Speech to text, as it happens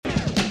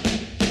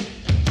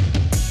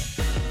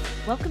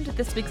Welcome to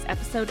this week's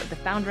episode of the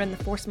Founder and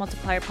the Force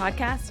Multiplier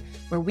podcast,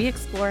 where we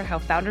explore how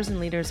founders and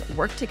leaders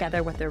work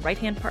together with their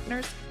right-hand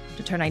partners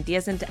to turn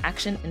ideas into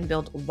action and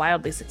build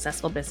wildly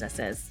successful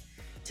businesses.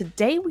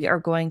 Today, we are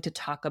going to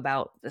talk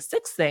about the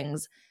 6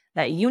 things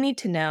that you need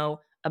to know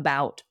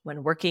about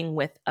when working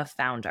with a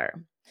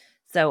founder.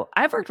 So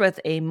I've worked with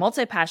a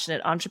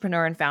multi-passionate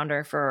entrepreneur and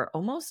founder for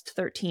almost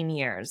 13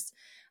 years.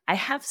 I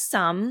have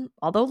some,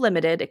 although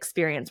limited,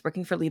 experience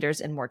working for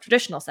leaders in more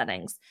traditional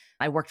settings.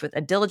 I worked with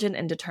a diligent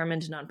and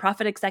determined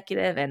nonprofit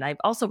executive, and I've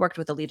also worked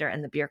with a leader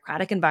in the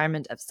bureaucratic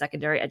environment of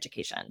secondary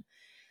education.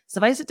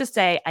 Suffice it to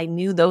say, I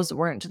knew those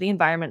weren't the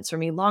environments for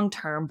me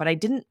long-term, but I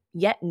didn't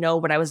yet know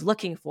what I was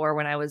looking for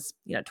when I was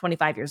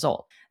 25 years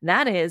old.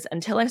 That is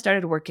until I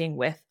started working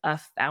with a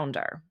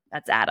founder.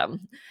 That's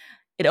Adam.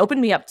 It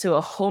opened me up to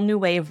a whole new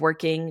way of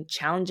working,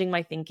 challenging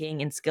my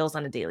thinking and skills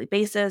on a daily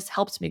basis,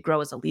 helped me grow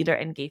as a leader,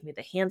 and gave me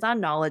the hands-on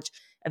knowledge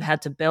of how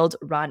to build,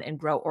 run, and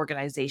grow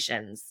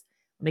organizations.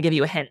 Let me give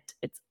you a hint.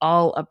 It's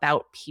all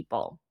about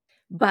people.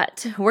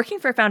 But working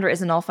for a founder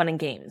isn't all fun and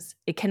games.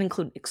 It can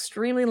include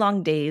extremely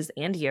long days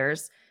and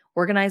years,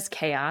 organized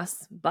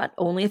chaos, but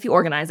only if you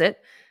organize it,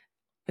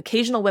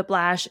 occasional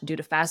whiplash due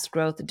to fast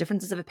growth,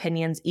 differences of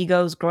opinions,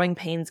 egos, growing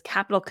pains,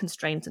 capital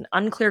constraints, an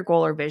unclear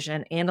goal or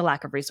vision, and a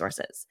lack of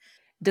resources.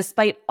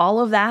 Despite all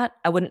of that,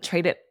 I wouldn't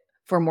trade it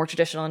for a more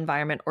traditional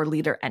environment or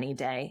leader any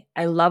day.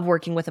 I love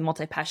working with a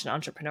multi-passionate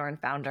entrepreneur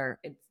and founder.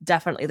 It's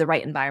definitely the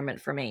right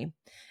environment for me.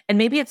 And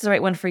maybe it's the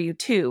right one for you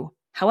too.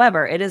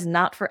 However, it is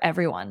not for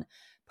everyone.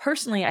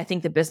 Personally, I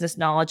think the business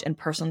knowledge and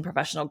personal and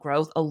professional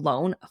growth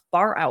alone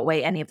far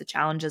outweigh any of the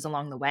challenges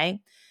along the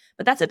way.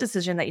 But that's a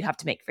decision that you have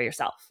to make for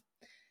yourself.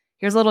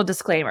 Here's a little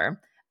disclaimer.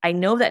 I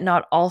know that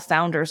not all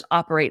founders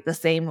operate the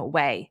same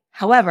way.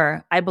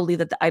 However, I believe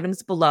that the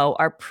items below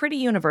are pretty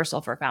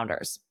universal for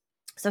founders.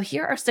 So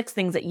here are 6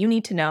 things that you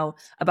need to know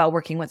about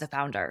working with a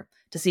founder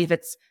to see if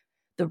it's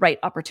the right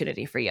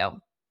opportunity for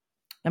you.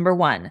 Number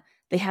 1,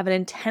 they have an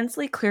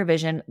intensely clear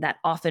vision that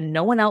often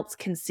no one else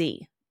can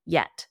see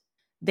yet.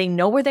 They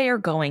know where they are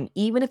going,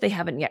 even if they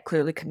haven't yet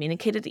clearly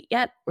communicated it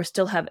yet or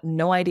still have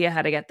no idea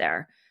how to get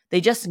there.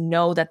 They just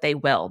know that they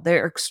will.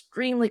 They're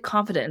extremely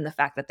confident in the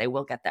fact that they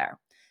will get there.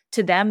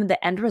 To them,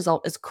 the end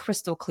result is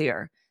crystal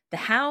clear. The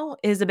how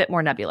is a bit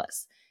more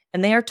nebulous,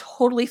 and they are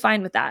totally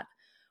fine with that.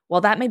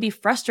 While that may be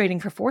frustrating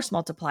for force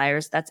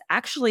multipliers, that's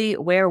actually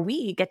where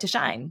we get to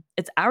shine.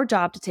 It's our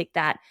job to take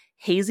that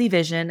hazy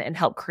vision and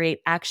help create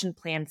action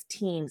plans,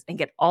 teams, and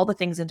get all the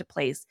things into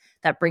place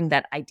that bring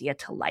that idea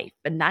to life.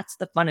 And that's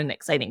the fun and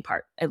exciting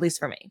part, at least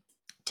for me.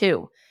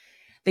 2,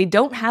 they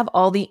don't have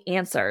all the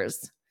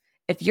answers.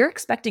 If you're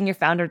expecting your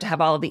founder to have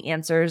all of the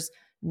answers,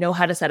 know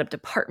how to set up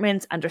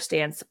departments,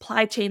 understand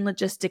supply chain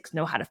logistics,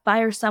 know how to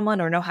fire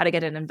someone, or know how to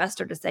get an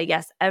investor to say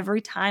yes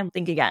every time,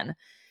 think again.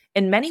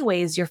 In many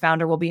ways, your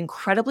founder will be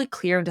incredibly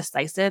clear and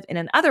decisive, and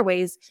in other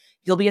ways,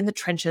 you'll be in the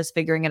trenches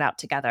figuring it out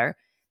together.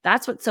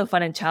 That's what's so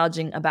fun and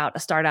challenging about a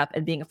startup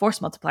and being a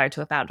force multiplier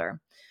to a founder.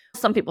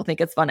 Some people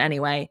think it's fun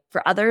anyway.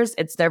 For others,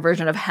 it's their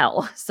version of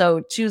hell, so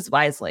choose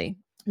wisely.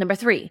 Number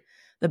 3,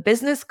 the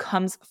business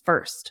comes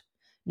first.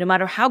 No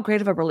matter how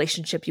great of a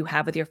relationship you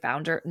have with your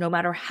founder, no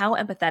matter how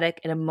empathetic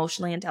and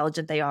emotionally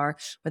intelligent they are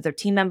with their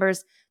team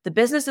members, the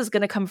business is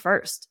going to come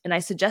first. And I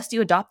suggest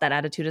you adopt that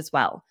attitude as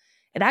well.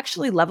 It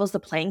actually levels the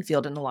playing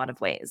field in a lot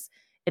of ways.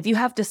 If you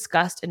have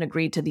discussed and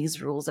agreed to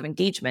these rules of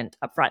engagement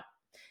up front,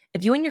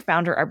 if you and your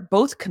founder are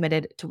both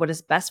committed to what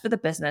is best for the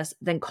business,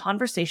 then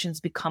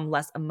conversations become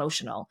less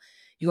emotional.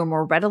 You are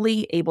more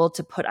readily able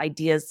to put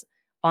ideas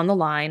on the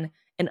line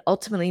and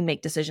ultimately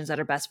make decisions that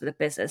are best for the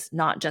business,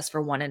 not just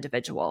for one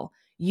individual.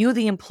 You,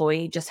 the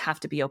employee, just have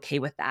to be okay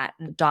with that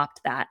and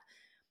adopt that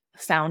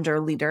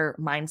founder leader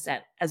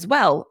mindset as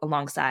well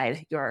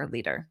alongside your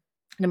leader.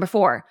 Number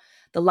 4,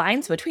 the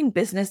lines between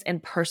business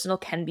and personal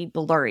can be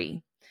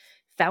blurry.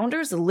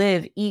 Founders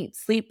live, eat,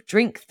 sleep,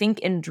 drink, think,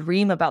 and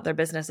dream about their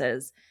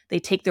businesses. They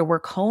take their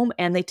work home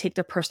and they take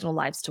their personal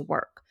lives to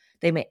work.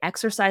 They may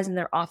exercise in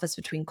their office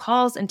between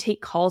calls and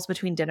take calls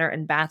between dinner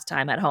and bath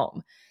time at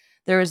home.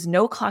 There is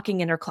no clocking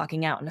in or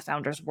clocking out in a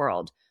founder's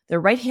world. Their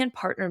right-hand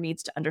partner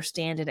needs to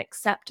understand and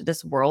accept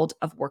this world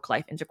of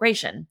work-life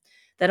integration.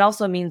 That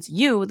also means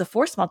you, the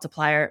force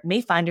multiplier,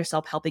 may find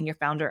yourself helping your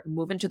founder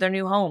move into their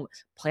new home,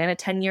 plan a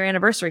 10-year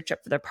anniversary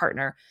trip for their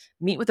partner,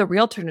 meet with a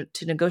realtor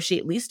to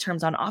negotiate lease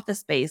terms on office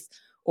space,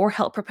 or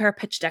help prepare a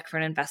pitch deck for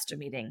an investor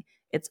meeting.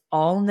 It's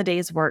all in the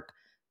day's work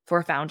for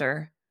a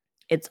founder.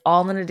 It's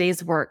all in a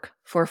day's work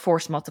for a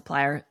force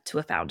multiplier to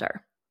a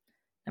founder.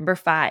 Number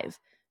 5,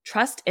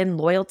 trust and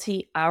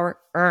loyalty are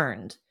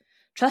earned.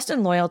 Trust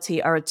and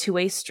loyalty are a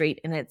two-way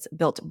street, and it's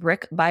built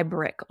brick by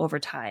brick over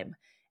time.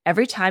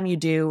 Every time you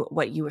do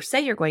what you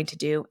say you're going to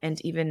do, and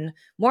even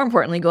more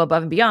importantly, go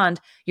above and beyond,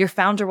 your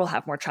founder will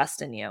have more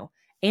trust in you,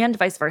 and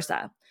vice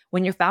versa.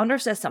 When your founder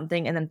says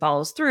something and then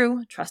follows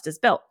through, trust is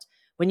built.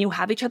 When you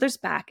have each other's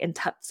back in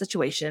tough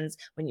situations,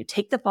 when you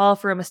take the fall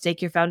for a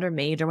mistake your founder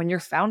made, or when your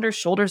founder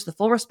shoulders the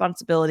full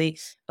responsibility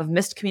of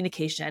missed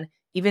communication,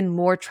 even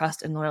more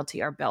trust and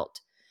loyalty are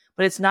built.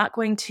 But it's not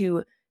going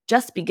to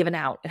just be given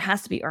out. It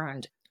has to be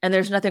earned. And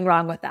there's nothing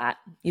wrong with that.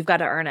 You've got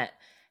to earn it.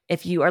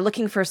 If you are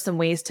looking for some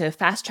ways to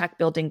fast track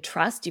building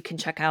trust, you can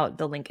check out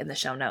the link in the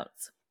show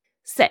notes.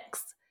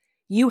 6,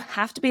 you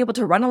have to be able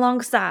to run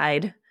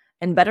alongside,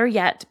 and better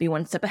yet, be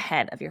one step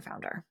ahead of your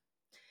founder.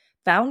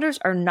 Founders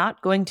are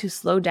not going to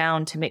slow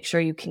down to make sure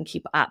you can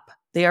keep up.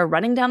 They are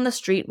running down the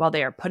street while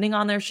they are putting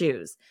on their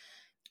shoes.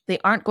 They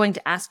aren't going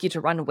to ask you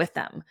to run with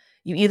them.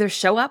 You either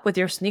show up with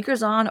your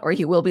sneakers on or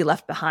you will be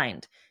left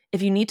behind.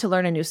 If you need to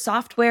learn a new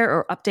software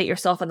or update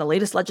yourself on the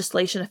latest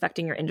legislation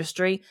affecting your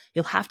industry,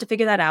 you'll have to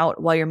figure that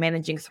out while you're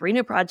managing 3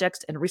 new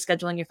projects and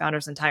rescheduling your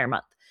founder's entire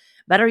month.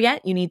 Better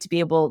yet, you need to be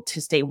able to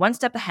stay one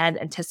step ahead,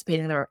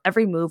 anticipating their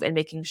every move and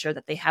making sure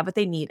that they have what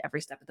they need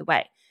every step of the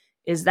way.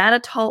 Is that a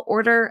tall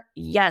order?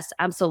 Yes,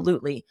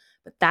 absolutely.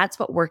 But that's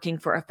what working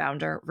for a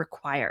founder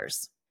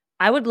requires.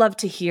 I would love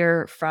to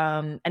hear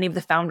from any of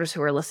the founders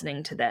who are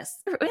listening to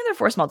this, or other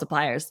force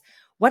multipliers.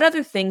 What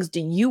other things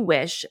do you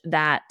wish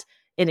that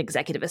an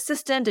executive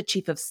assistant, a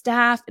chief of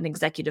staff, an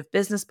executive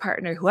business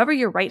partner, whoever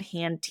your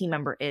right-hand team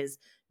member is,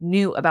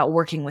 knew about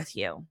working with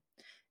you?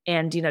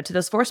 And, to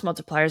those force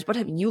multipliers, what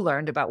have you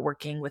learned about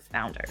working with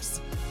founders?